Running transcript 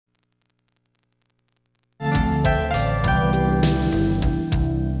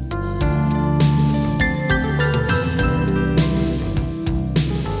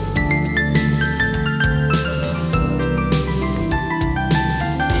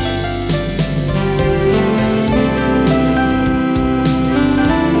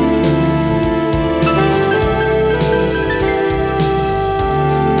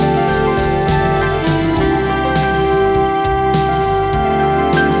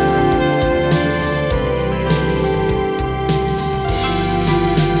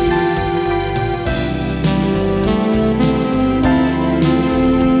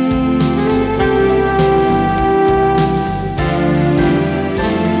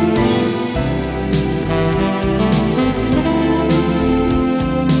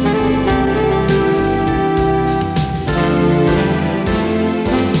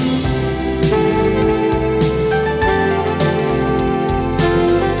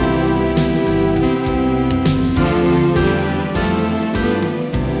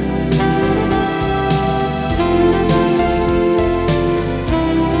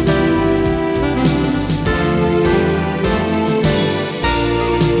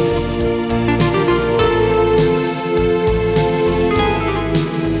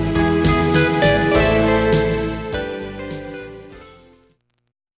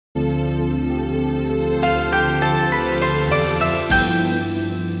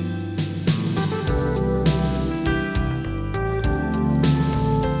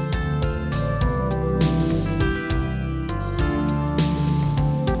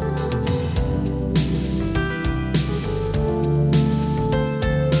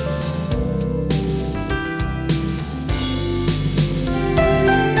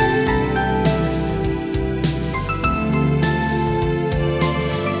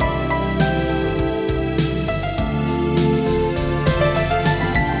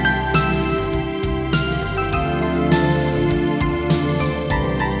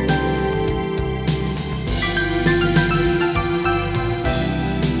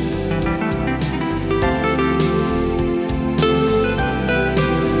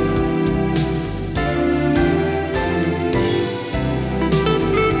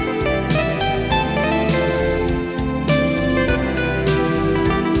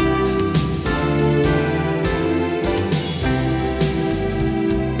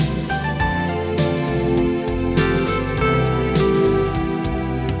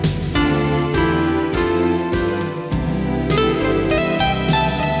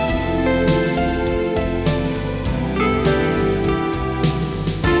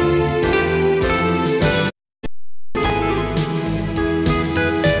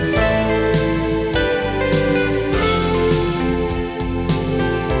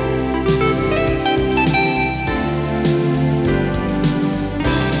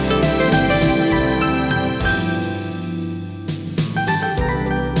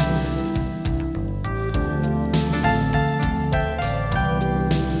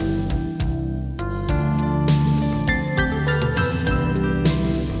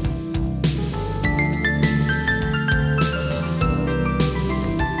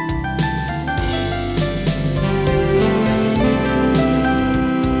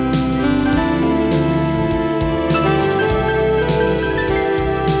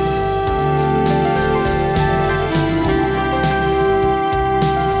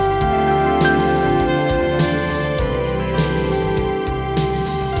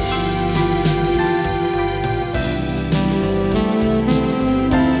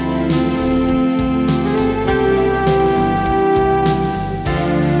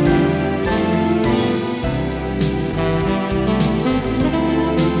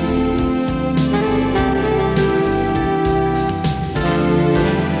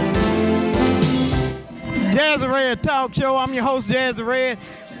Jazzy Red Talk Show. I'm your host, Jazzy Red.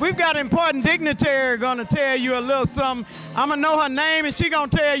 We've got an important dignitary going to tell you a little something. I'm going to know her name, and she's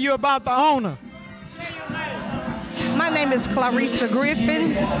going to tell you about the owner. My name is Clarissa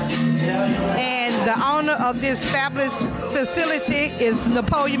Griffin, and the owner of this fabulous facility is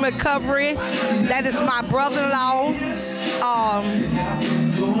Napoleon McCovery. That is my brother-in-law.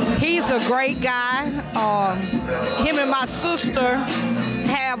 He's a great guy. Him and my sister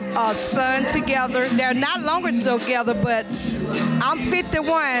have a son together. They're not longer together, but I'm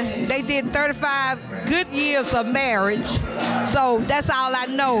 51. They did 35 good years of marriage. So that's all I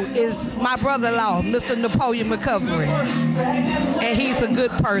know is my brother-in-law, Mr. Napoleon McCovery. And he's a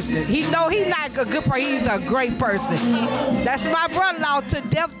good person. He's not a good person, he's a great person. That's my brother-in-law, to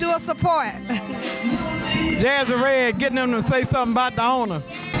death do a support. Jazzy Red getting them to say something about the owner.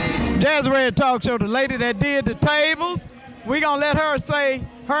 Jazzy Red Talk Show, the lady that did the tables. We're going to let her say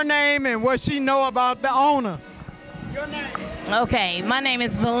her name and what she know about the owner. Your name? Okay, my name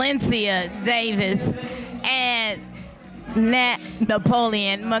is Valencia Davis, and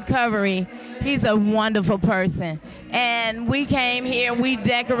Napoleon McCovery. He's a wonderful person. And we came here, we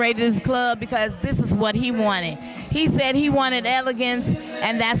decorated this club because this is what he wanted. He said he wanted elegance,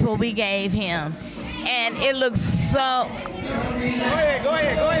 and that's what we gave him. And it looks so... Go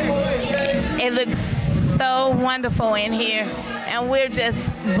ahead. It looks so wonderful in here, and we're just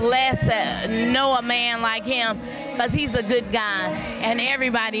blessed to know a man like him, because he's a good guy, and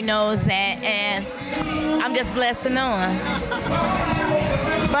everybody knows that, and I'm just blessed to know him.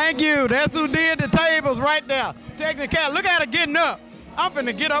 Thank you. That's who did the tables right there. Technical. Look at her getting up. I'm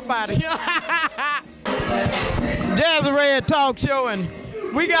finna get up out of here. Jazzy Red Talk Show, and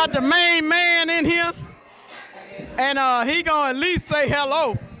we got the main man in here, and he gonna at least say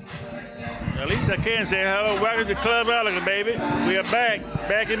hello. At least I can say hello. Welcome to Club Elegance, baby. We are back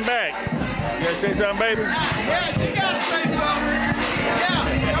and back. You gotta say something, baby? Yeah, she gotta say something. Yeah,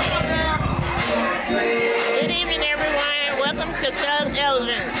 come on now. Good evening, everyone. Welcome to Club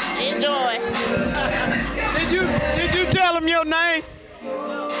Elegance. Enjoy. Did you tell them your name?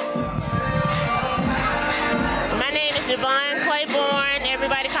 My name is Yvonne Claiborne.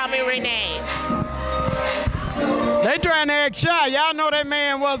 Everybody call me Renee. They trying to act shy. Y'all know that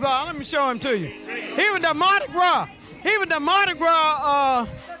man was, let me show him to you. He was the Mardi Gras. He was the Mardi Gras,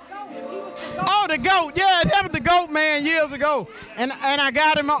 oh, the GOAT. Yeah, that was the GOAT man years ago. And I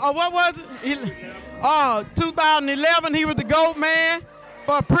got him, what was it? 2011, he was the GOAT man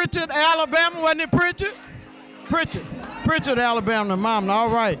for Pritchard, Alabama. Wasn't it Pritchard? Pritchard, Alabama, mama, all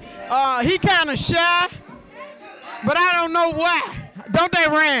right. He kind of shy, but I don't know why. Don't they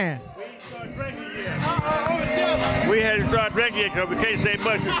ran? We hadn't started drinking yet because we can't say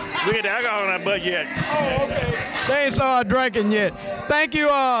much. We get the alcohol in our butt yet. Oh, okay. They ain't started drinking yet. Thank you.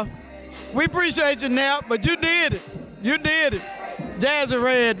 We appreciate you, Nap, but you did it. You did it. Jazzy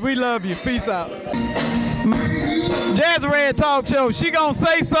Red, we love you. Peace out. Jazzy Red Talk Show. She gonna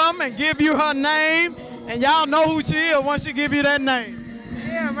say something and give you her name, and y'all know who she is once she give you that name.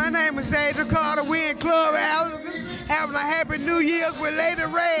 Yeah, my name is Adrian Carter. We in Club Elegance, having a Happy New Year's with Lady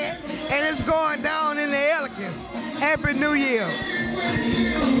Red, and it's going down in the Elegance. Happy New Year.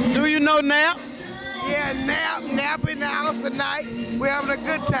 Do you know Nap? Yeah, Nap in the house tonight. We're having a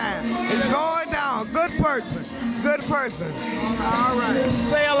good time. It's going down. Good person. Good person. All right.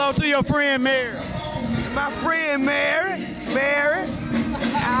 Say hello to your friend Mary. My friend Mary.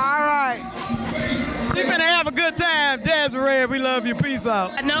 All right. She finna have a good time. Jazzy Red, we love you. Peace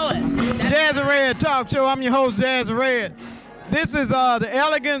out. I know it. Jazzy Red Talk Show. I'm your host, Jazzy Red. This is the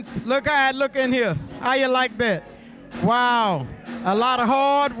Elegance. Look how I look in here. How you like that? Wow. A lot of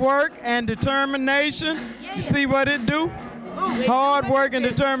hard work and determination. You see what it do? Hard work and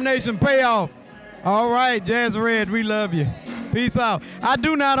determination pay off. All right, Jazzy Red, we love you. Peace out. I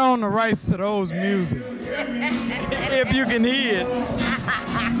do not own the rights to those music. If you can hear it.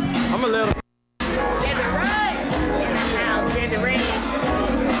 I'm a little...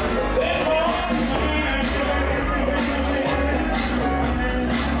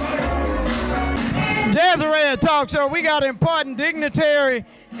 Jazzy Red Talk Show. We got an important dignitary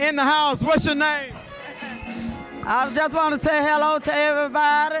in the house. What's your name? I just want to say hello to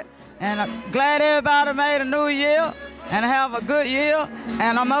everybody, and I'm glad everybody made a new year and have a good year.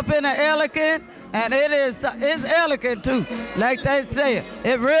 And I'm up in the Elegance, and it's elegant too, like they say.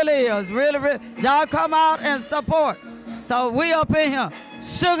 It really is, really. Y'all come out and support. So we up in here,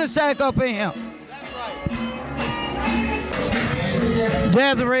 Sugar Shack up in here.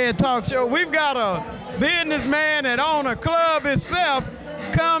 Jazzy Red Talk Show. We've got a businessman that owns a club itself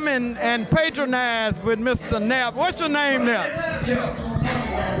come and patronize with Mr. Knapp. What's your name, Knapp?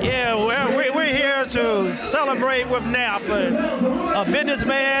 Yeah, well, we're here to celebrate with Nap, a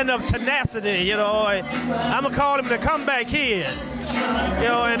businessman of tenacity, you know. I'm going to call him the comeback kid. You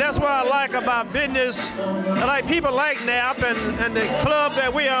know, and that's what I like about business. I like people like Nap and the club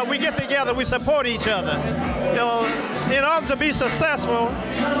that we are. We get together, we support each other. You know, in order to be successful,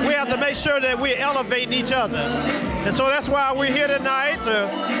 we have to make sure that we're elevating each other. And so that's why we're here tonight to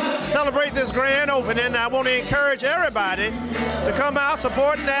celebrate this grand opening. I want to encourage everybody to come out,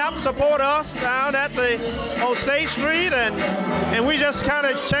 support Nap, support us down at on State Street, and we just kind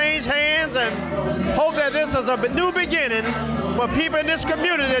of change hands and hope that this is a new beginning for people in this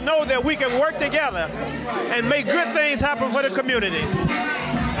community that know that we can work together and make good things happen for the community.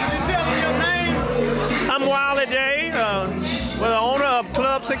 I'm Wiley Day, we're the owner of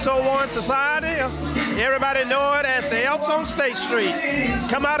Club 601 Society. Everybody know it as the Elks on State Street.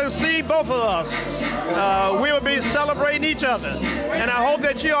 Come out and see both of us. We will be celebrating each other, and I hope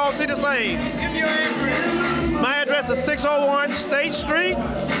that you all see the same. My address is 601 State Street,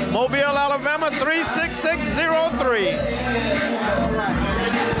 Mobile, Alabama 36603.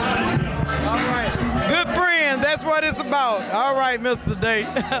 All right. Good friends, that's what it's about. All right, Mr. Date.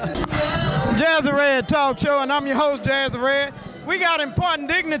 Jazzy Red Talk Show, and I'm your host, Jazzy Red. We got an important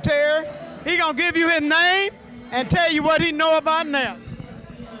dignitary. He gonna give you his name and tell you what he know about Nap.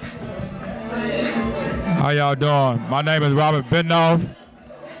 How y'all doing? My name is Robert Benoff.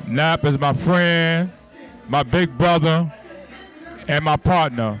 Nap is my friend, my big brother, and my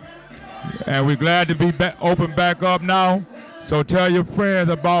partner. And we're glad to be open back up now. So tell your friends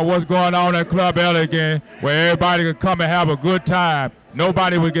about what's going on at Club Elegance, where everybody can come and have a good time.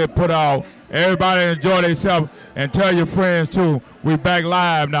 Nobody will get put out. Everybody enjoy themselves, and tell your friends too. We back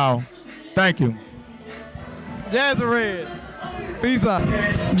live now. Thank you. Jazzy Red. Peace out.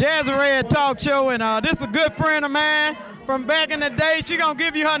 Jazzy Red Talk Show, and this is a good friend of mine from back in the day. She gonna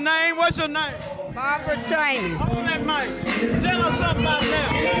give you her name. What's your name? Barbara Cheney. Hold that mic. Tell us something about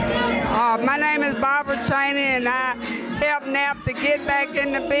Nap. My name is Barbara Cheney, and I helped Nap to get back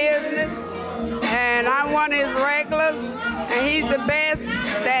in the business. And I'm one of his regulars, and he's the best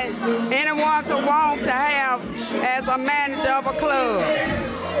that anyone could want to have as a manager of a club.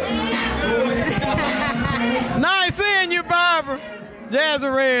 Nice seeing you, Barbara. Jazzy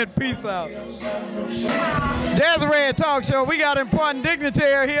Red, peace out. Jazzy Red Talk Show, we got an important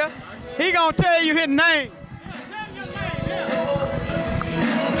dignitary here. He gonna tell you his name.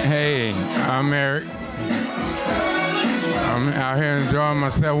 Hey, I'm Eric. I'm out here enjoying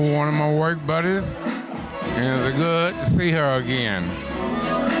myself with one of my work buddies, and it's good to see her again.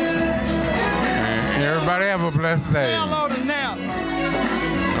 And everybody have a blessed day. Hello to Nap.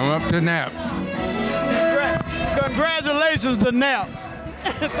 I'm up to Naps. Congratulations to Nap.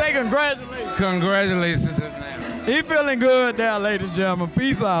 Say congratulations. Congratulations to Nap. He feeling good there, ladies and gentlemen.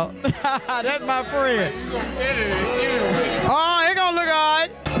 Peace out. That's my friend. Oh, he gonna look all right.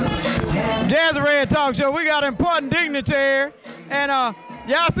 Jazzy Red Talk Show, we got an important dignitary, and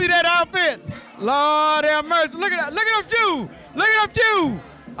y'all see that outfit? Lord have mercy, look at that, look at them shoes, look at them shoes.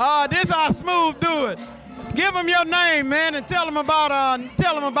 This how smooth do it. Give them your name, man, and tell them about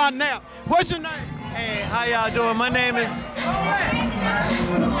Nap. What's your name? Hey, how y'all doing? My name is...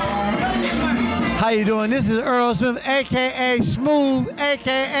 How you doing? This is Earl Smith, a.k.a. Smooth,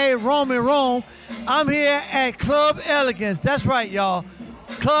 a.k.a. Roman Rome. I'm here at Club Elegance. That's right, y'all.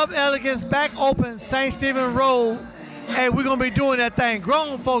 Club Elegance back open, St. Stephen Road. Hey, we're going to be doing that thing.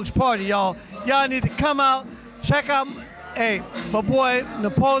 Grown folks party, y'all. Y'all need to come out, check out, hey, my boy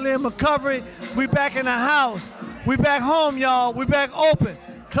Napoleon McCovery. We back in the house. We back home, y'all. We back open.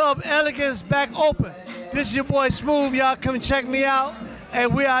 Club Elegance back open. This is your boy Smooth. Y'all come and check me out. Hey,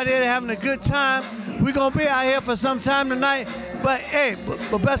 we out here having a good time. We're going to be out here for some time tonight. But, hey,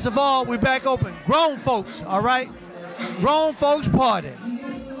 but best of all, we back open. Grown folks, all right? Grown folks party.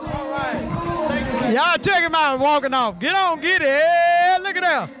 All right. Y'all check him out walking off. Get on, get it. Hey, look at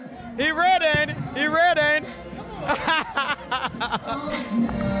that. He ready, ain't he? He ready, ain't he?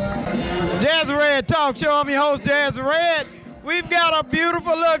 Jazzy Red Talk Show. I'm your host, Jazzy Red. We've got a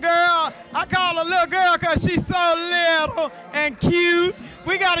beautiful little girl. I call her little girl because she's so little and cute.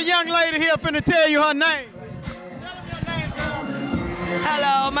 We got a young lady here finna tell you her name.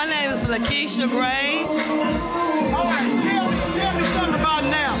 Hello, my name is Lakeisha Gray. All right, tell me something about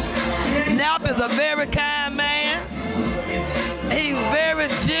Nap. Nap is a very kind man. He's very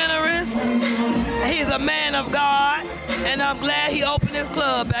generous. He's a man of God, and I'm glad he opened his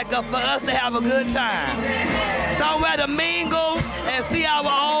club back up for us to have a good time. Somewhere to mingle and see our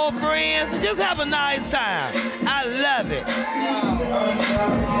old friends and just have a nice time. I love it.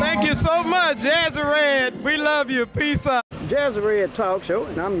 Thank you so much, Jazzy Red. We love you. Peace out. Jazzy Red Talk Show,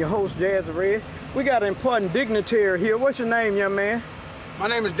 and I'm your host, Jazzy Red. We got an important dignitary here. What's your name, young man? My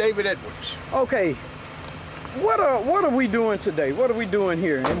name is David Edwards. Okay. What are we doing today? What are we doing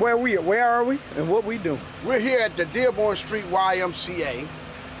here? And where are we? And what we doing? We're here at the Dearborn Street YMCA.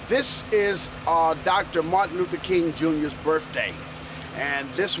 This is Dr. Martin Luther King Jr.'s birthday. And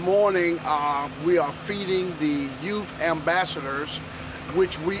this morning, we are feeding the youth ambassadors,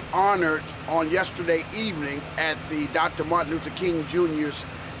 which we honored on yesterday evening at the Dr. Martin Luther King Jr.'s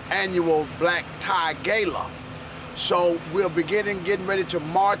annual Black Tie Gala. So we'll getting ready to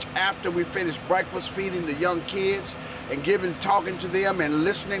march after we finish breakfast, feeding the young kids and talking to them and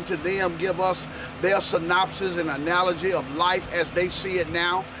listening to them give us their synopsis and analogy of life as they see it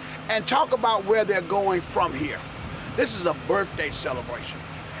now, and talk about where they're going from here. This is a birthday celebration,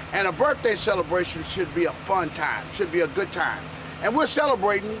 and a birthday celebration should be a fun time, should be a good time. And we're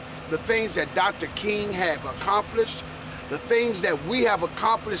celebrating the things that Dr. King have accomplished, the things that we have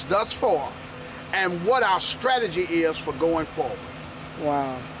accomplished thus far, and what our strategy is for going forward.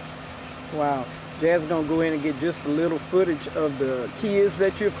 Wow. Wow. Jazz gonna go in and get just a little footage of the kids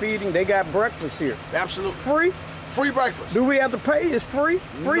that you're feeding. They got breakfast here. Absolutely. Free? Free breakfast. Do we have to pay? It's free?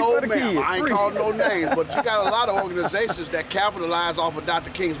 Free no, for the kids? I ain't calling no names, but you got a lot of organizations that capitalize off of Dr.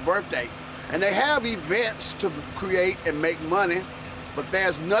 King's birthday, and they have events to create and make money, but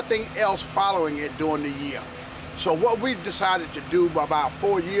there's nothing else following it during the year. So what we decided to do about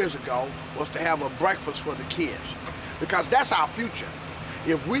 4 years ago was to have a breakfast for the kids, because that's our future.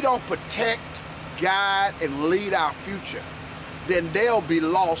 If we don't protect, guide, and lead our future, then they'll be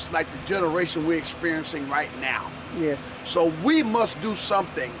lost like the generation we're experiencing right now. Yeah. So we must do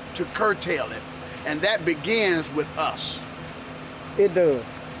something to curtail it, and that begins with us. It does.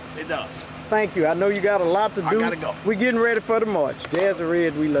 It does. Thank you. I know you got a lot to do. I gotta go. We're getting ready for the march. Jazzy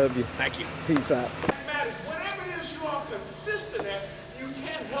Red, we love you. Thank you. Peace out. Whatever it is you are consistent at, you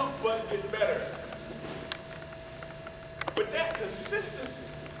can't help but get better. But that consistency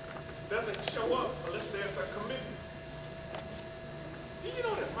doesn't show up unless there's a commitment. Do you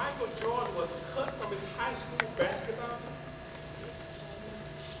know that Michael Jordan was cut from his high school basketball team?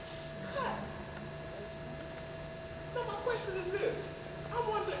 Cut. Now my question is this. I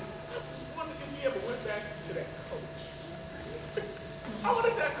just wonder if he ever went back to that coach. I wonder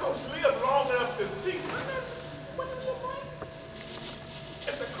if that coach lived long enough to see. What did you like?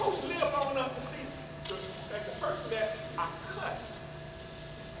 If the coach lived long enough to see that the person that I cut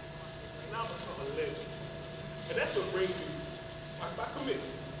has now become a legend. And that's what brings you talk about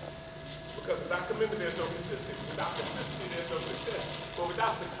commitment. Because without commitment, there's no consistency. Without consistency, there's no success. But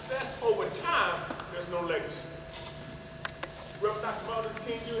without success over time, there's no legacy. Reverend Dr. Martin Luther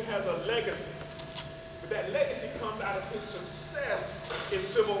King Jr. has a legacy. But that legacy comes out of his success in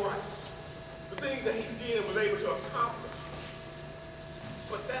civil rights. The things that he did and was able to accomplish.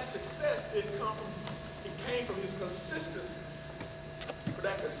 But that success didn't come from, it came from his consistency. But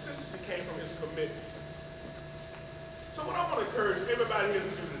that consistency came from his commitment. So what I want to encourage everybody here to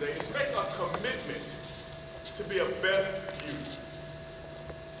do today is make a commitment to be a better you.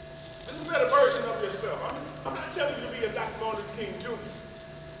 This is a better version of yourself. I'm not telling you to be a Dr. Martin Luther King Jr.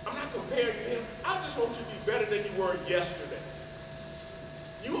 I'm not comparing you to him. I just want you to be better than you were yesterday.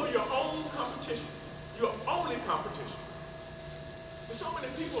 You are your own competition. Your only competition. But so many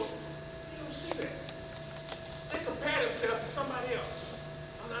people, they don't see that. They compare themselves to somebody else.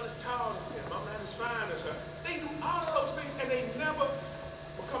 I'm not as tall as him. I'm not as fine as her. They do all of those things, and they never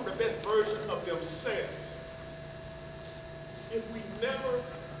become the best version of themselves. If we never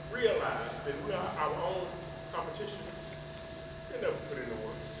realize that we are our own competition, we'll never put in the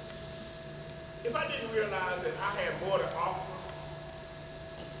work. If I didn't realize that I had more to offer,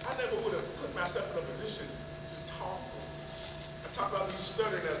 I never would have put myself in a position to talk. I talked about me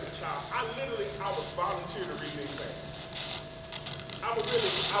stuttering as a child. I would volunteer to read these things. I would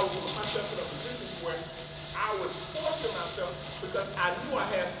put myself in a position where I was forcing myself because I knew I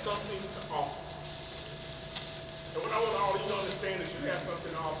had something to offer. And what I want all of you to understand is you have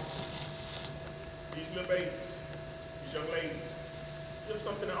something to offer. These little babies, these young ladies, you have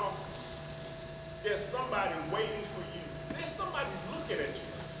something to offer. There's somebody waiting for you. There's somebody looking at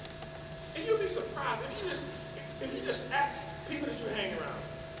you. And you'll be surprised if you just ask people that you hang around,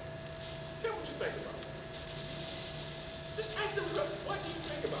 tell them what you think about. Just ask them, what do you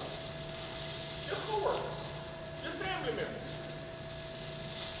think about? Your coworkers, your family members.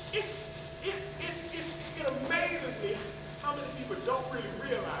 It amazes me how many people don't really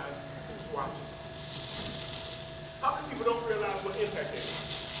realize who's watching. How many people don't realize what impact they have.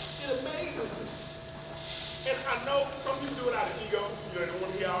 It amazes me. And I know some people do it out of ego. You know, they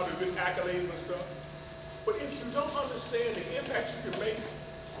want to hear all the good accolades and stuff. But if you don't understand the impact you can make,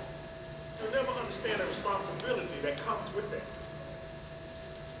 you'll never understand the responsibility that comes with that.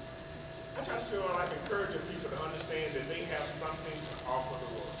 I try to spend my life encouraging people to understand that they have something to offer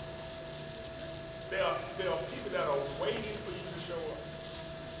the world. There are people that are waiting for you to show up.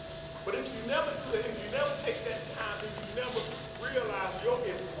 But if you never do that, if you never take that time, if you never realize your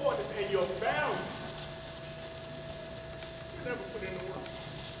importance and your value, you never put in the work.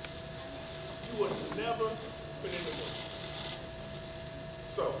 You will never put in the work.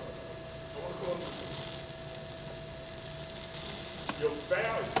 So, I want to call it your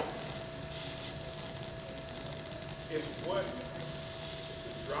value is what is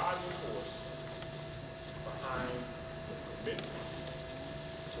the driving force behind your commitment,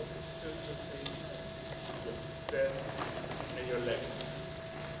 your consistency, your success, and your legacy.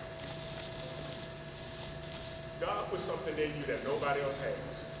 God put something in you that nobody else has.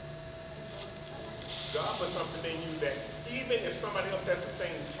 God put something in you that even if somebody else has the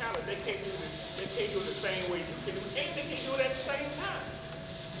same talent, they can't do it the same way you can do it, and they can't do it at the same time.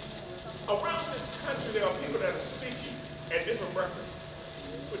 Around this country, there are people that are speaking at different breakfasts,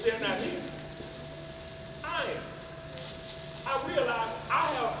 but they're not here. I am. I realize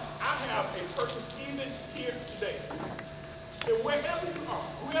I have a purpose even here today. And wherever you are,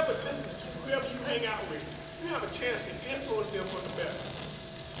 whoever listens to you, whoever you hang out with, you have a chance to influence them for the better.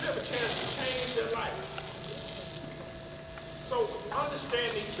 You have a chance to change their life. So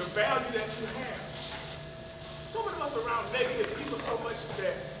understanding the value that you have. Some of us around negative people so much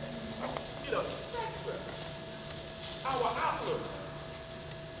that it affects us, our outlook.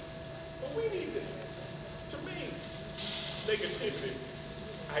 But we need to me, negativity,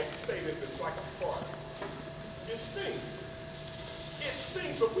 I hate to say this, it's like a fart. It stinks. It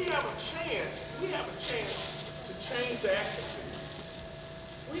stinks, but we have a chance to change the atmosphere.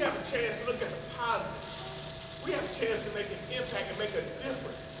 We have a chance to look at the positive. We have a chance to make an impact and make a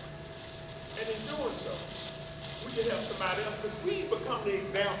difference. And in doing so, we can help somebody else because we become the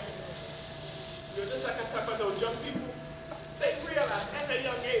example. You know, just like I talk about those young people, they realize at their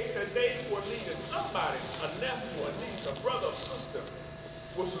young age that they were leading somebody, a nephew, a niece, a brother, a sister,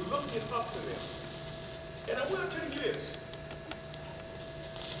 was looking up to them. And I will tell you this,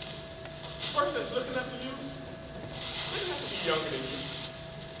 the person that's looking up to you, they don't have to be younger than you.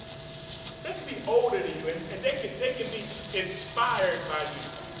 They can be older than you, and they can be inspired by you.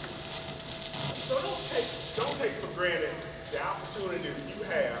 So don't take for granted the opportunity that you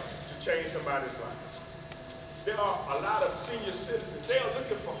have to change somebody's life. There are a lot of senior citizens. They are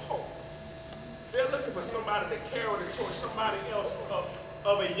looking for hope. They're looking for somebody to carry the torch, somebody else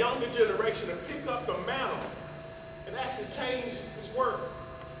of a younger generation to pick up the mantle and actually change this world.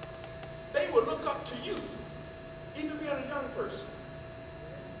 They will look up to you, even being a young person.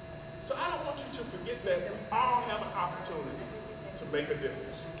 So I don't want you to forget that we all have an opportunity to make a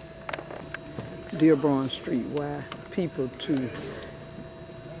difference. Dearborn Street, why people to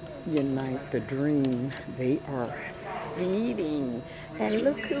unite the dream, they are feeding. And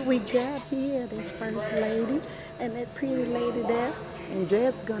look who we got here, this first lady and that pretty lady there. And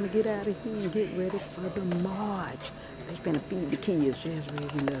Jazzy's gonna get out of here and get ready for the march. They finna feed the kids. Jazzy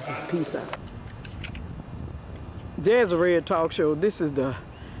Red loves it. Peace out. Jazzy Red Talk Show. This is the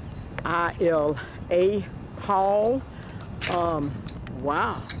ILA Hall.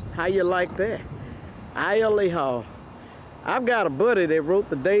 Wow, how you like that? ILA Hall. I've got a buddy that wrote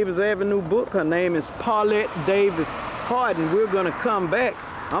the Davis Avenue book. Her name is Paulette Davis Harden. We're gonna come back.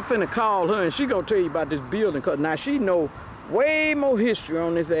 I'm finna call her and she gonna tell you about this building, cause now she know way more history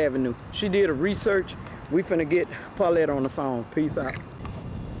on this avenue. She did a research. We finna get Paulette on the phone. Peace out.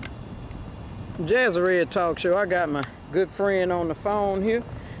 Jazzy Red Talk Show. I got my good friend on the phone here,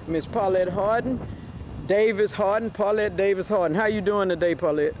 Miss Paulette Harden. Davis Harden, Paulette Davis Harden. How you doing today,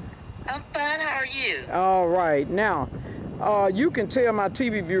 Paulette? I'm fine, how are you? All right, now, you can tell my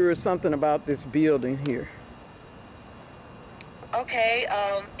TV viewers something about this building here. Okay,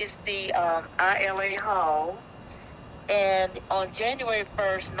 it's the ILA Hall, and on January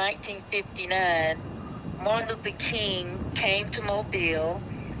 1st, 1959, Martin Luther King came to Mobile,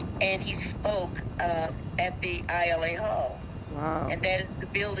 and he spoke at the ILA Hall. Wow. And that is the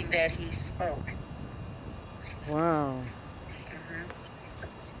building that he spoke. Wow.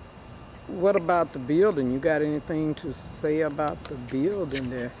 What about the building? You got anything to say about the building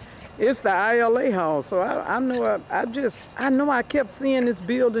there? It's the ILA Hall, so I know I kept seeing this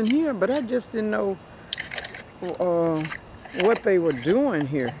building here, but I just didn't know what they were doing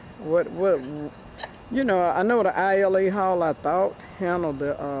here. What you know, I know the ILA Hall, I thought handled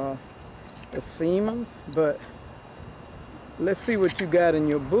the Siemens, but let's see what you got in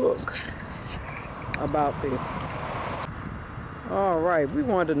your book. about this. All right, we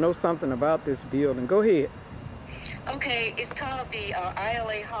wanted to know something about this building. Go ahead. Okay, it's called the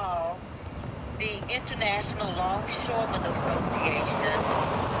ILA Hall, the International Longshoremen Association,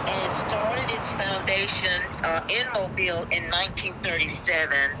 and it started its foundation in Mobile in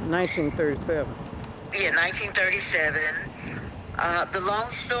 1937. 1937. Yeah, 1937. The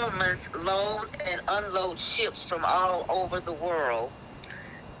longshoremen load and unload ships from all over the world.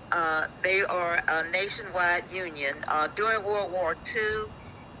 They are a nationwide union. During World War II,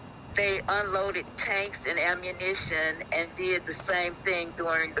 they unloaded tanks and ammunition and did the same thing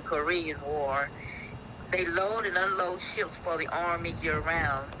during the Korean War. They load and unload ships for the Army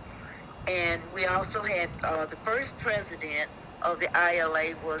year-round. And we also had the first president of the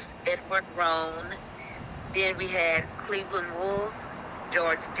ILA was Edward Rohn. Then we had Cleveland Wolf,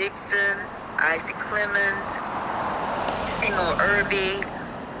 George Dixon, Isaac Clemens, Seymour Irby,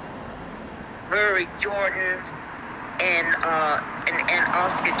 Murray Jordan, and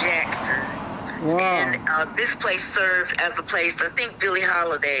Oscar Jackson. Wow. And this place served as a place, I think Billie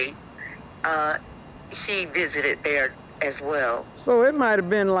Holiday, she visited there as well. So it might have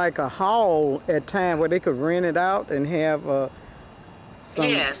been like a hall at time where they could rent it out and have some...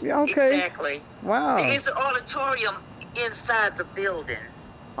 Yes, okay. Exactly. Wow. It's an auditorium inside the building.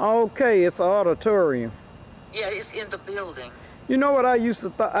 Okay, it's an auditorium. Yeah, it's in the building. You know what I used to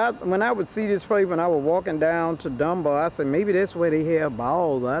thought, when I would see this place when I was walking down to Dunbar, I said, maybe that's where they have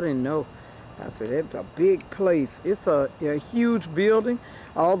balls. I didn't know. I said, it's a big place. It's a huge building.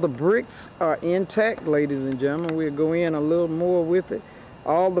 All the bricks are intact, ladies and gentlemen. We'll go in a little more with it.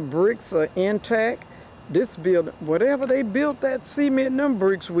 All the bricks are intact. This building, whatever they built that cement and them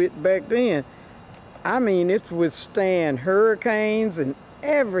bricks with back then, I mean, it withstand hurricanes and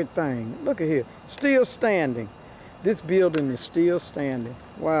everything. Look at here, still standing. This building is still standing.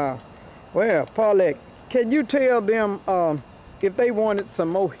 Wow. Well, Paulette, can you tell them if they wanted some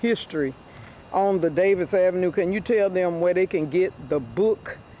more history on the Davis Avenue, can you tell them where they can get the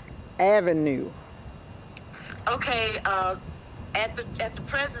book Avenue? Okay, at the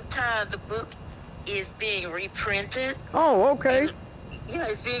present time, the book is being reprinted. Oh, okay. And, yeah,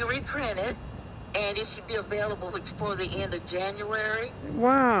 it's being reprinted, and it should be available before the end of January.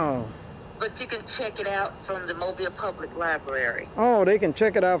 Wow. But you can check it out from the Mobile Public Library. Oh, they can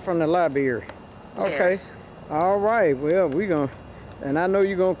check it out from the library. Okay. Yes. All right. Well, we're going to, and I know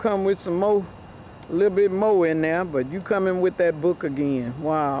you're going to come with some more, a little bit more in there, but you coming with that book again.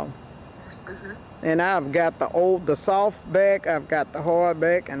 Wow. Mm-hmm. And I've got the softback, I've got the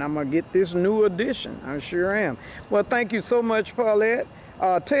hardback, and I'm going to get this new edition. I sure am. Well, thank you so much, Paulette.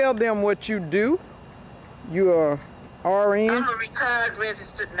 Tell them what you do. You are RN? I'm a retired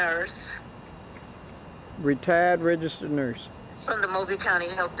registered nurse. Retired registered nurse. From the Mobile County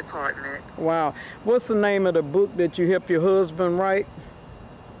Health Department. Wow. What's the name of the book that you help your husband write?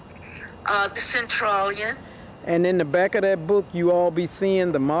 The Centralian. And in the back of that book, you all be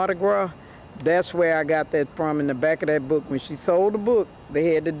seeing the Mardi Gras. That's where I got that from, in the back of that book. When she sold the book,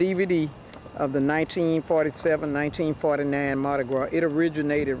 they had the DVD of the 1947-1949 Mardi Gras. It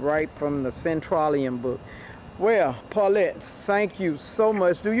originated right from the Centralian book. Well, Paulette, thank you so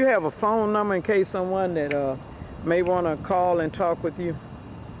much. Do you have a phone number in case someone that may want to call and talk with you?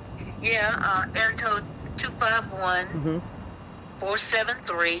 Yeah, area code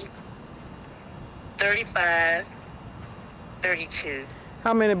 251-473-3532.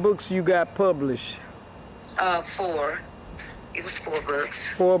 How many books you got published? 4. It was 4 books.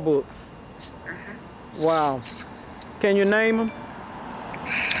 4 books. Mm-hmm. Wow. Can you name them?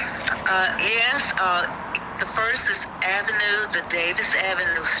 Yes. The first is Avenue, the Davis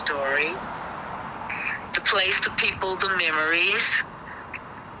Avenue story. The Place, the People, the Memories.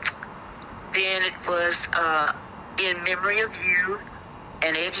 Then it was In Memory of You,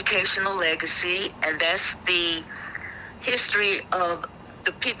 An Educational Legacy, and that's the history of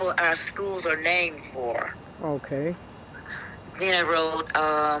the people our schools are named for. Okay. Then I wrote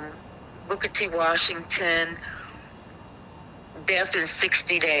Booker T. Washington, Death in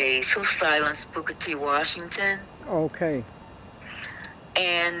 60 Days, Who Silenced Booker T. Washington. Okay.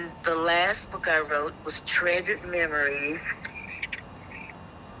 And the last book I wrote was Treasured Memories,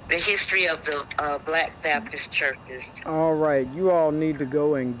 the history of the Black Baptist churches. All right. You all need to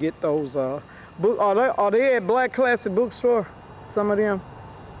go and get those. Book. Are they at Black Classic Bookstore? Some of them?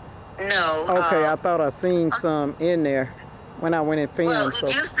 No. Okay, I thought I seen some in there when I went and filmed. Well,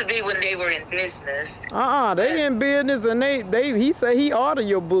 it used to be when they were in business. They in business, and he said he ordered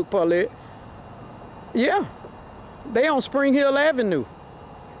your book, Paulette. Yeah. They on Spring Hill Avenue.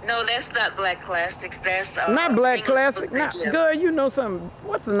 No, that's not Black Classics. That's not Black English Classic. Books and Gifts. Girl, you know something.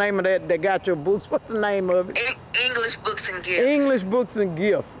 What's the name of that got your books? What's the name of it? English Books and Gifts. English Books and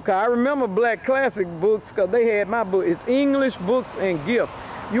Gift. Cause I remember Black Classic books because they had my book. It's English Books and Gift.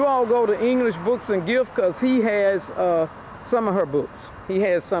 You all go to English Books and Gift because he has some of her books. He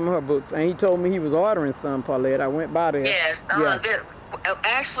has some of her books, and he told me he was ordering some, Paulette. I went by there. Yes. Yeah.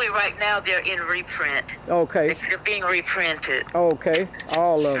 Actually, right now they're in reprint. Okay. They're being reprinted. Okay.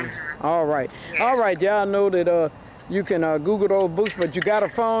 All of them. All right. Yes. All right. Y'all know that you can Google those books, but you got a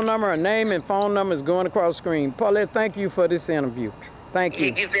phone number, a name, and phone number is going across the screen. Paulette, thank you for this interview. Thank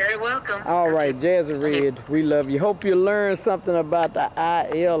you. You're very welcome. All right, Jazzy Red, we love you. Hope you learned something about the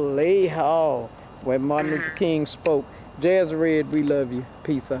ILA Hall where Martin Luther King spoke. Jazzy Red, we love you.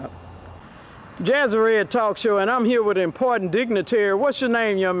 Peace out. Jazzy Red Talk Show, and I'm here with an important dignitary. What's your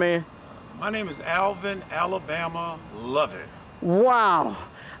name, young man? My name is Alvin Alabama Lovett. Wow.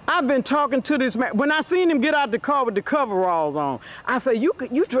 I've been talking to this man. When I seen him get out the car with the coveralls on, I said, you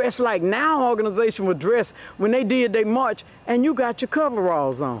dress like Now organization would dress when they did their march, and you got your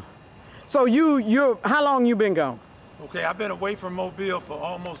coveralls on. So how long you been gone? Okay, I've been away from Mobile for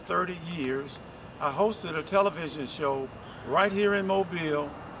almost 30 years. I hosted a television show right here in Mobile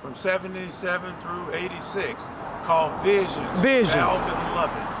from 77 through 86 called Visions. Vision. Alvin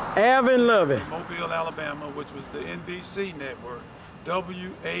Lovett. Alvin Lovett. In Mobile, Alabama, which was the NBC network,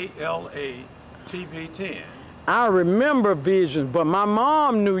 WALA TV 10. I remember Visions, but my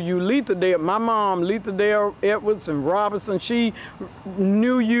mom knew you, Letha Dale. My mom, Letha Dale Edwards and Robinson, she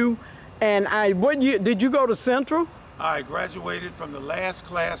knew you. And what year did you go to Central? I graduated from the last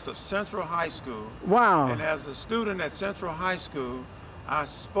class of Central High School. Wow. And as a student at Central High School, I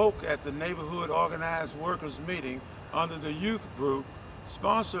spoke at the Neighborhood Organized Workers meeting under the youth group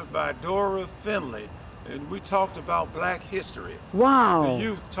sponsored by Dora Finley. And we talked about Black history. Wow. The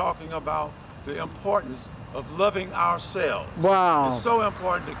youth talking about the importance of loving ourselves. Wow. It's so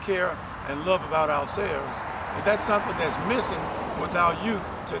important to care and love about ourselves. And that's something that's missing with our youth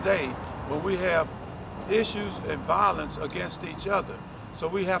today when we have issues and violence against each other. So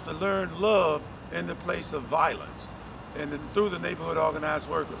we have to learn love in the place of violence and through the Neighborhood Organized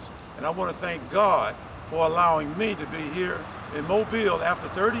Workers. And I want to thank God for allowing me to be here in Mobile after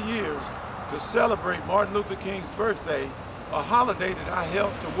 30 years to celebrate Martin Luther King's birthday, a holiday that I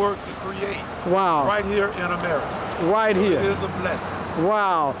helped to work to create. Wow. Right here in America. Right so here. It is a blessing.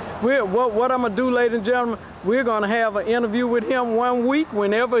 Wow. What I'm going to do, ladies and gentlemen, we're going to have an interview with him one week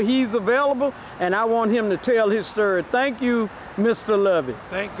whenever he's available, and I want him to tell his story. Thank you, Mr. Lovett.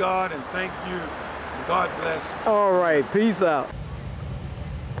 Thank God and thank you. God bless. All right. Peace out.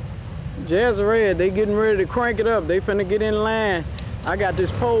 Jazzy Red, they getting ready to crank it up. They finna get in line. I got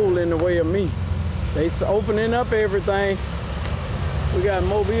this pole in the way of me. They opening up everything. We got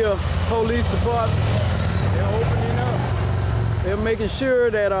Mobile Police Department. They're opening up. They're making sure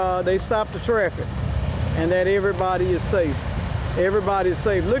that they stop the traffic and that everybody is safe. Everybody is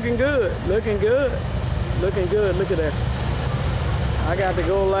safe. Looking good. Looking good. Looking good. Look at that. I got to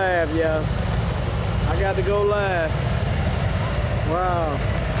go live, y'all. I got to go live. Wow.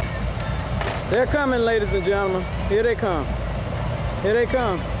 They're coming, ladies and gentlemen. Here they come. Here they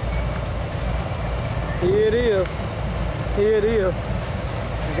come. Here it is. Here it is.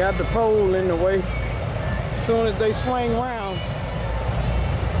 I got the pole in the way. As soon as they swing around,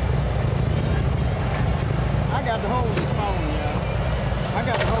 I got to hold this phone, y'all. I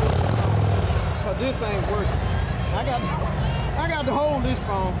got to hold this phone, because this ain't working. I got to hold this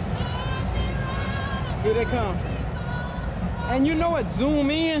phone. Here they come. And you know what? Zoom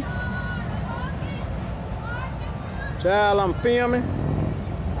in. Child, I'm filming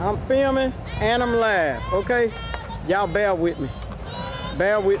and I'm live, okay? Y'all bear with me.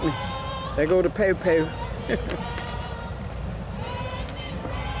 Bear with me. There go the paper.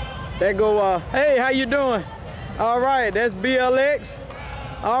 There go, hey, how you doing? All right, that's BLX.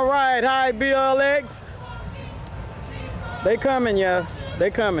 All right, hi, BLX. They coming, y'all. They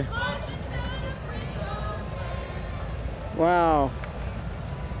coming. Wow.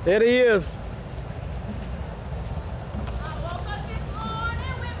 There he is.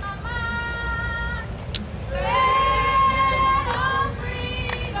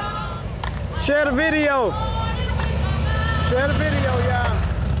 Share the video. Share the video,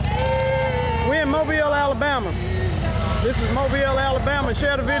 y'all. We're in Mobile, Alabama. This is Mobile, Alabama.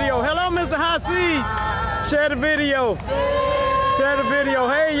 Share the video. Hello, Mr. Hassid. Share the video. Share the video.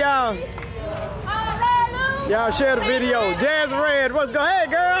 Hey, y'all. Y'all share the video. Jazzy Red, what's going on?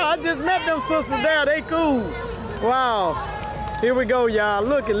 Hey, girl, I just met them sisters there. They cool. Wow. Here we go, y'all.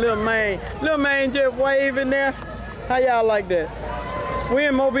 Look at Lil Man. Lil Man just waving there. How y'all like that? We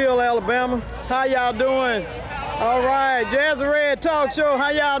in Mobile, Alabama. How y'all doing? All right, Jazzy Red Talk Show. How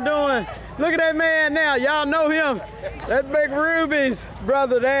y'all doing? Look at that man now. Y'all know him. That's Big Ruby's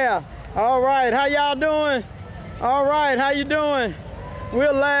brother there. All right, how y'all doing? All right, how you doing?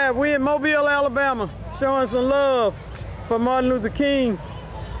 We're live. We in Mobile, Alabama, showing some love for Martin Luther King.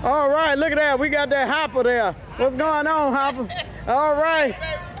 All right, look at that. We got that Hopper there. What's going on, Hopper? All right.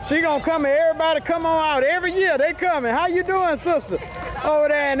 She gonna come and everybody come on out. Every year they coming. How you doing, sister? Over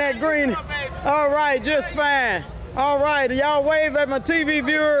there in that green. All right, just fine. All right, y'all wave at my TV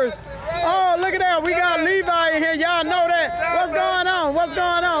viewers. Oh, look at that. We got Levi in here. Y'all know that. What's going on? What's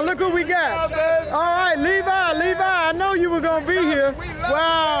going on? Look who we got. All right, Levi. Levi, I know you were going to be here.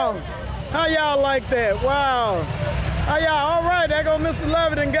 Wow. How y'all like that? Wow. How y'all? All right, there go Mr.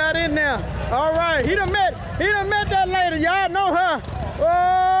 Lovett and got in there. All right. He done met that lady. Y'all know her.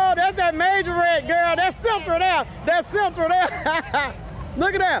 Oh, that's that Major Red girl. That's Central there. That's Central there.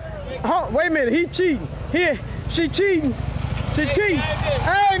 Look at that. Oh, wait a minute. He cheating. She cheating. She cheating.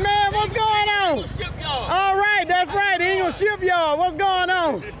 Hey, man, what's going on? All right, that's right. He ain't gonna ship y'all. What's going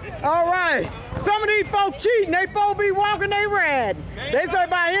on? All right. Some of these folks cheating. They folks be walking, they riding. They say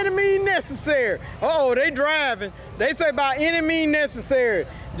by any means necessary. Uh-oh, they driving. They say by any means necessary.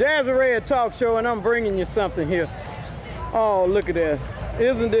 Jazzy Red Talk Show, and I'm bringing you something here. Oh, look at that.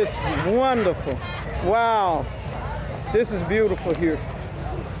 Isn't this wonderful? Wow. This is beautiful here.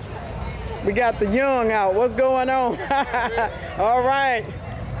 We got the young out. What's going on? All right.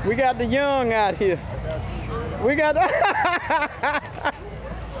 We got the young out here. We got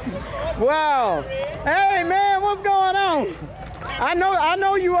wow. Hey man, what's going on? I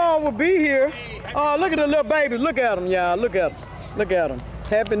know you all will be here. Oh, look at the little baby. Look at them, y'all. Look at them. Look at them.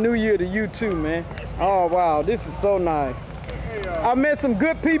 Happy New Year to you too, man. Oh wow, this is so nice. I met some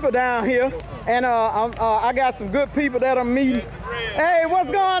good people down here, and I got some good people that I'm meeting. Hey,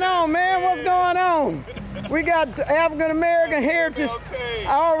 what's going on, man? What's going on? We got African American Heritage.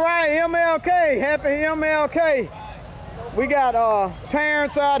 All right, MLK. Happy MLK. We got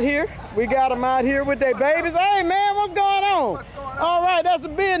parents out here. We got them out here with their babies. Hey, man, what's going on? All right, that's a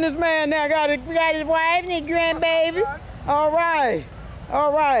businessman now. Got his wife and his grandbaby. All right,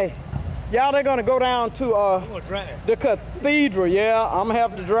 all right. Y'all, they're gonna go down to the cathedral. Yeah, I'm gonna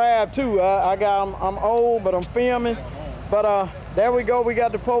have to drive too. I'm old, but I'm filming. But there we go. We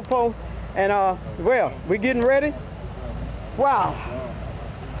got the popo, and well, we getting ready. Wow,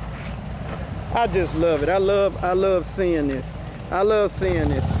 I just love it. I love seeing this. I love seeing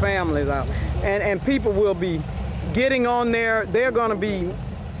this. Families out, and people will be getting on there.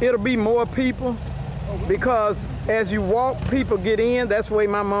 It'll be more people. Because as you walk, people get in. That's the way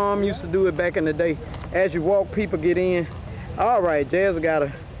my mom used to do it back in the day. As you walk, people get in. All right, Jazz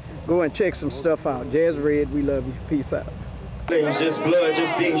gotta go and check some stuff out. Jazz Red, we love you. Peace out. It's just blood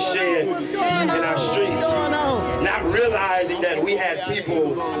just being shed in our streets. Not realizing that we had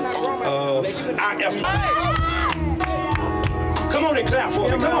people come on and clap for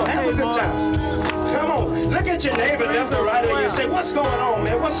me. Come on, have a good time. Come on, look at your neighbor left or right, and you say, what's going on,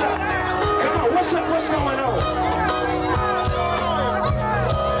 man? What's up? Come on, what's up? What's going on?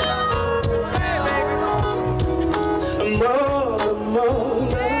 Mother,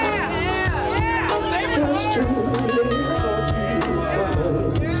 there's too many of you.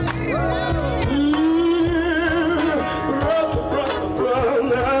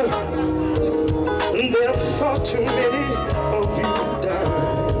 Brother, there are far too many of you dying.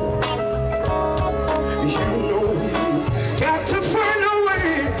 Got to find a way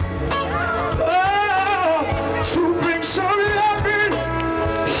to bring some loving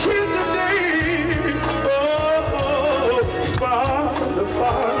here today.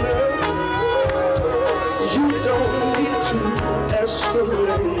 Father, you don't need to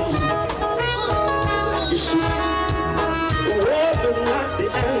escalate. You see, war is not the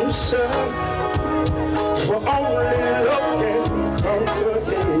answer, for only love can conquer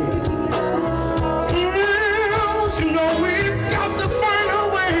hate.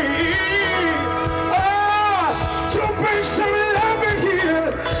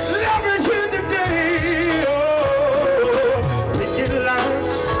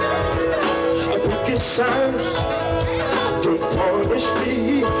 Signs don't punish me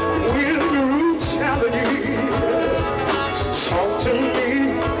with brutality. Talk to me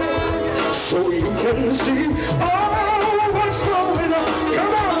so you can see what's going on.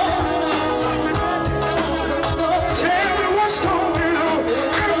 Come on, tell me what's going on.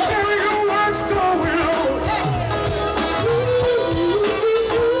 I'll tell you what's going on.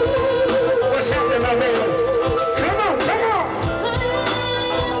 What's happening, my man? Come on, come on.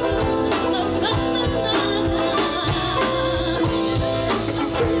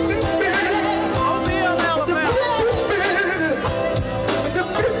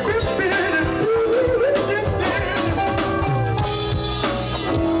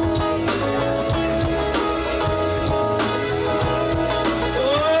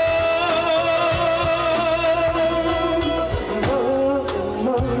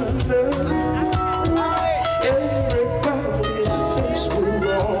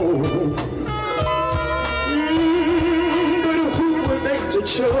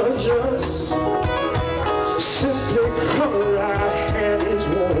 judge us simply 'cause our hand is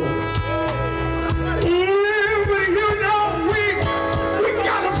warm. Yeah, but you know we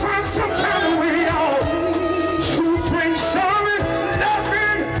gotta find some kind of way out to bring some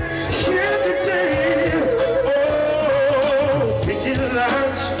loving here today. Oh, pick your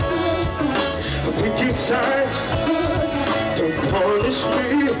lies, pick your signs. Don't punish me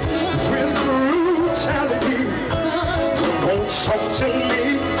with brutality. Come on, talk to me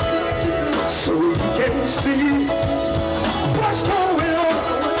so we can see what's going on.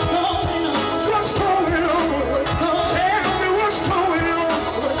 What's going on? Tell me what's going on.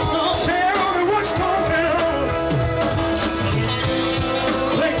 Tell me what's going on.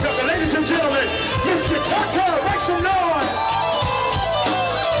 Ladies and gentlemen, Mr. Tucker, make some noise.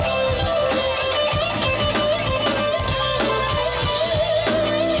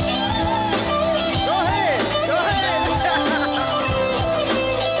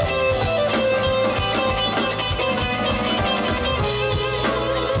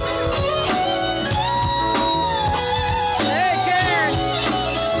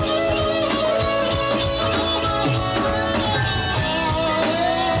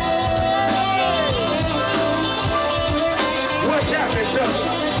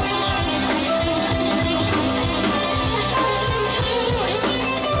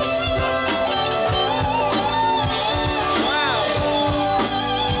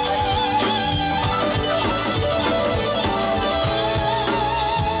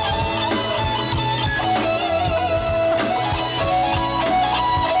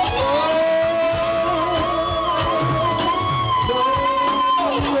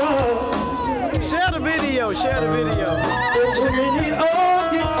 Share the video. There's too many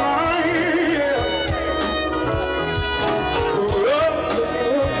of you crying.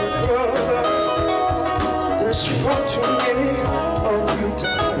 There's far too many of you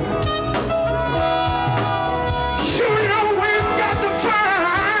dying. You know we've got to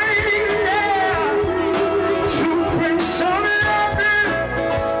find to bring some loving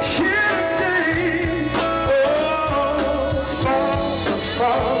here today. Oh,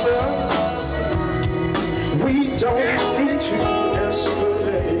 Father, we don't need to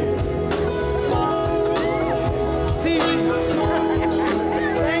escalate. We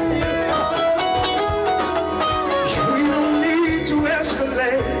don't need to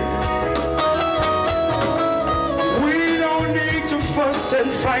escalate. We don't need to fuss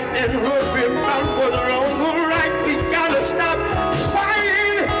and fight and worry about what's wrong or right. We gotta stop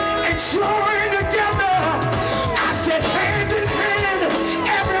fighting and join together. I said hand in hand,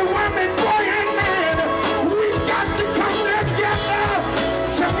 every woman, boy, and man. We got to come together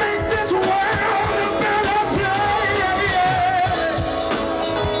to make this world a better place.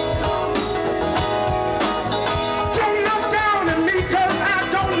 Don't look down at me 'cause I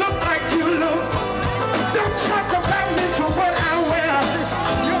don't look like you look. Don't talk about me for what I wear.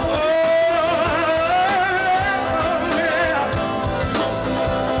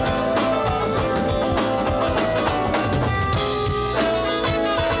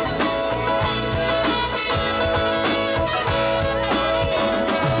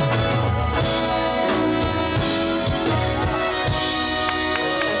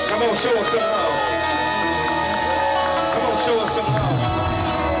 Come on, show us some love. Come on, show us some love.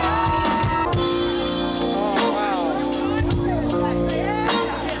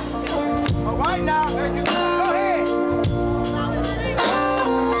 All right now, go ahead.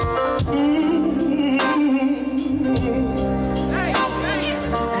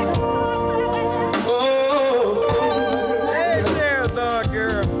 Hey, Sarah, dog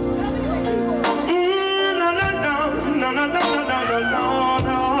girl. No, no, no, no, no, no, no, no, no, no,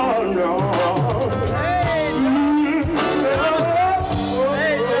 no.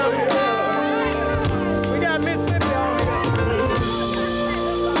 We got Mississippi on here.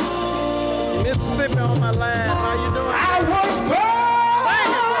 Mississippi on my line. How you doing? I was born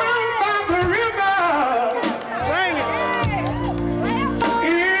by the river. Sing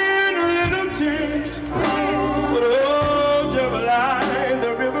In a little tent. But oh, just like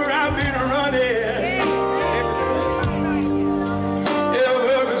the river I've been running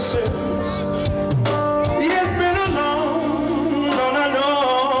ever since. It's been a long,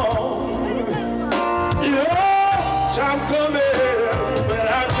 time coming, but I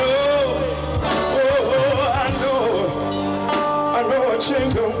know, oh, I know a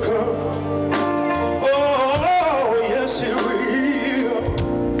change gonna come. Oh, yes it will.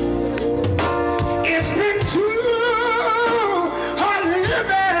 It's been too hard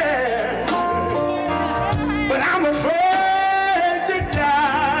living, but I'm afraid to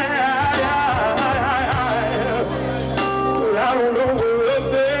die.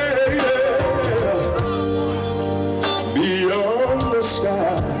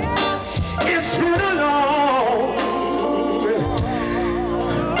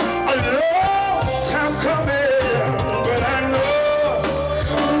 coming, but I know,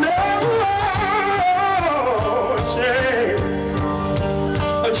 no,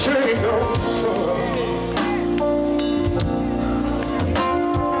 a train don't come.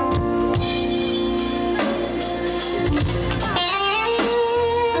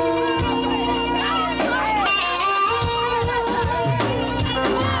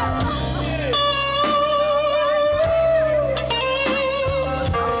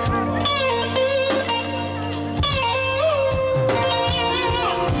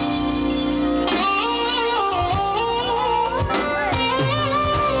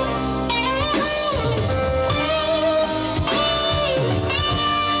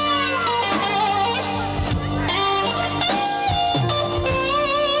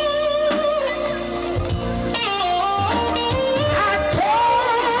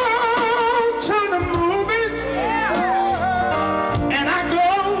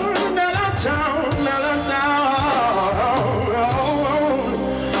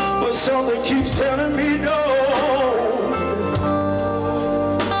 Something keeps telling me don't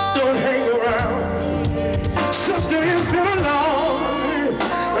hang around. Sister, it's been a long,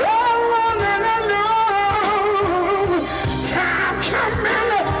 time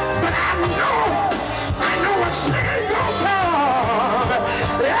coming, but I know a train gon' come.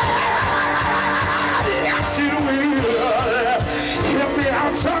 Yes, it will. Help me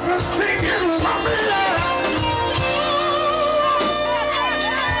out, talking, singing.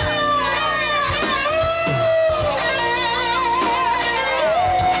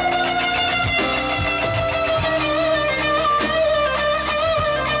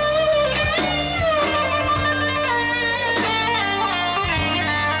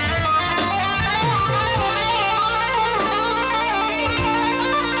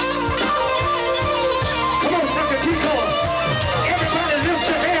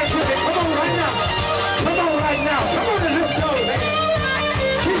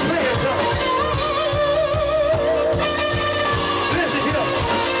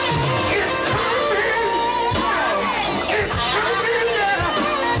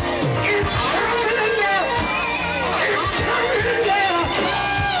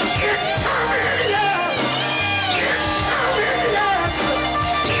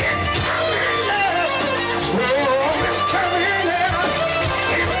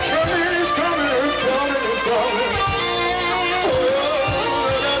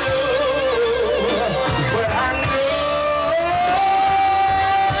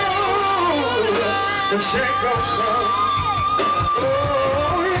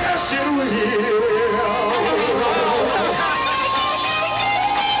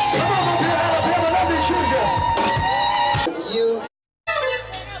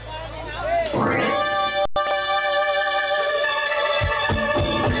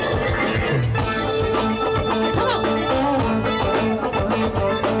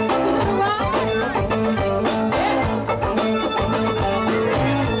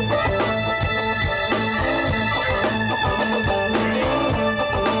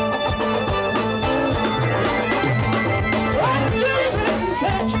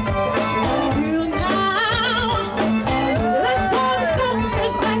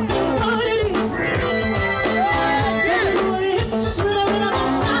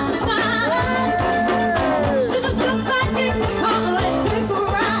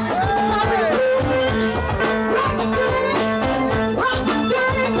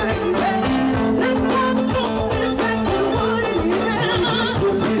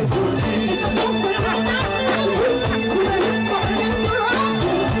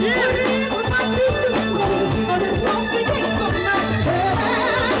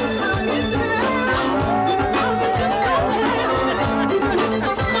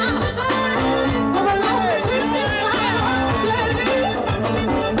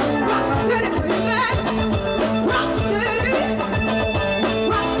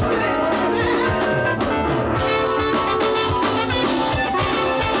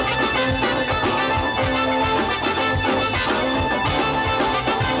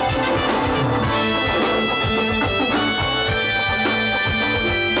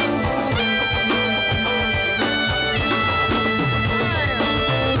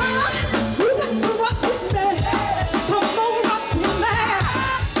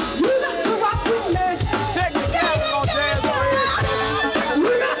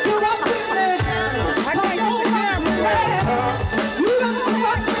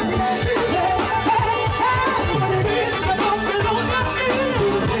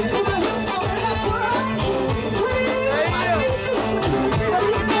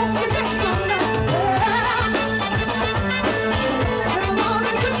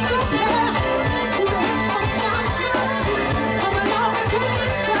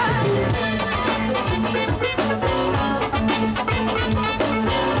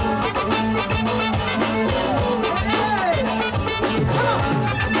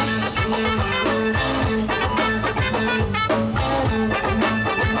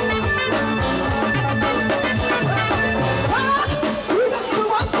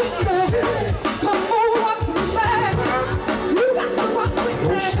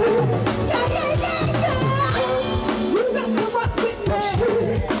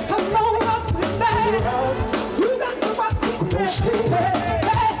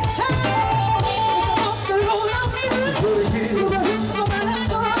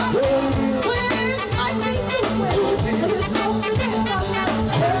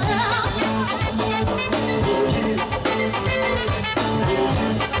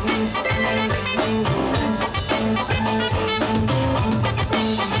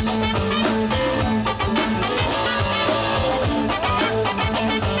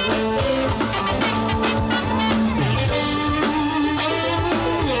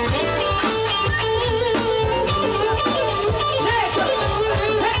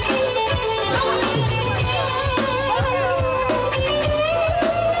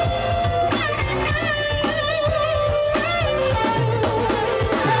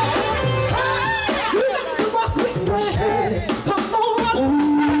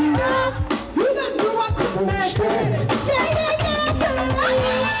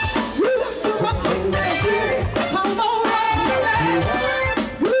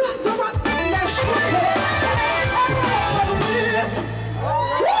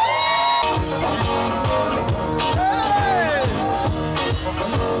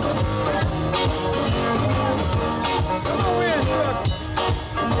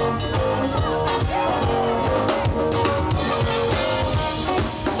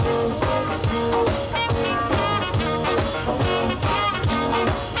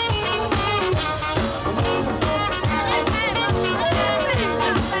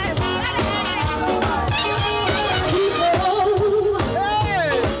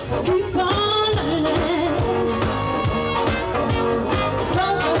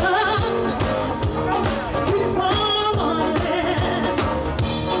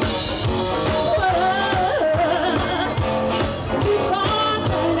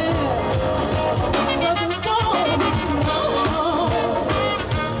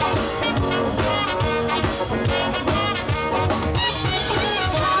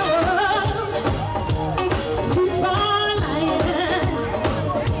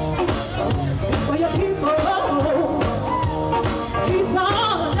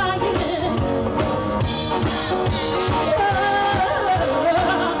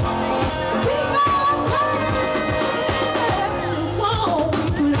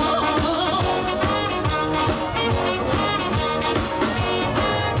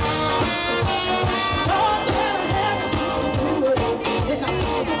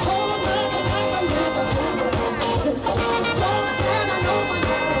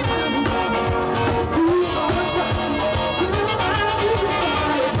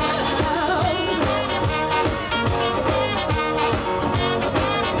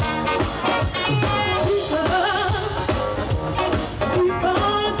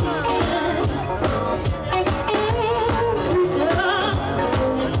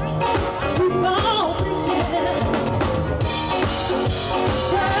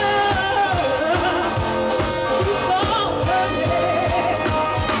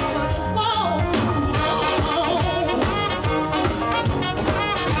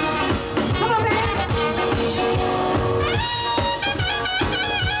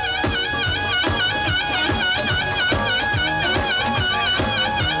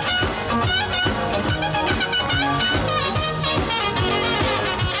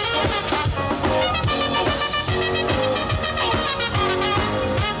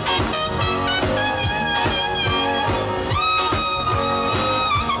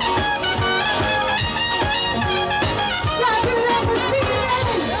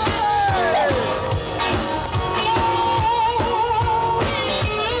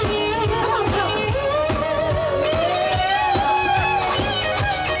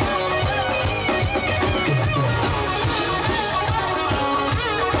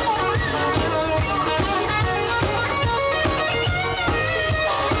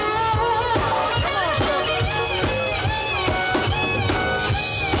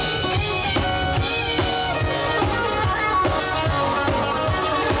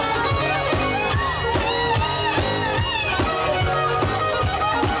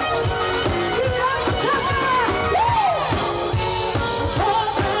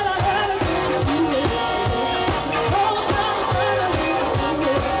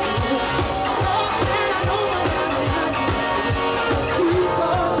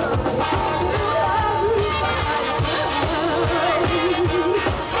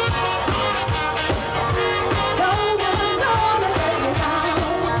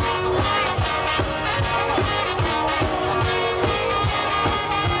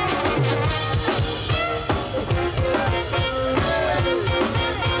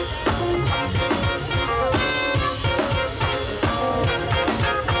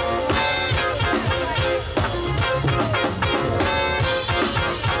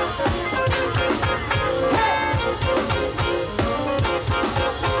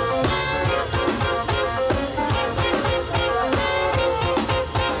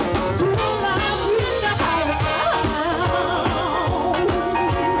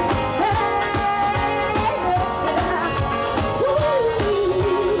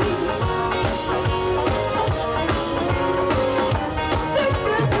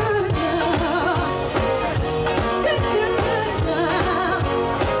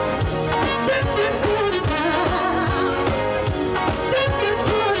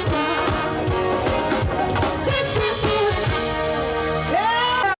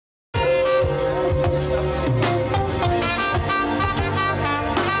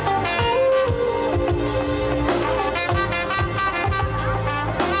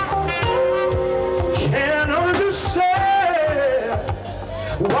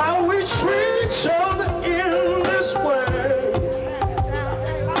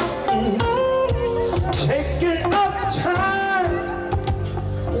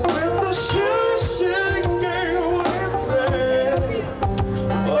 see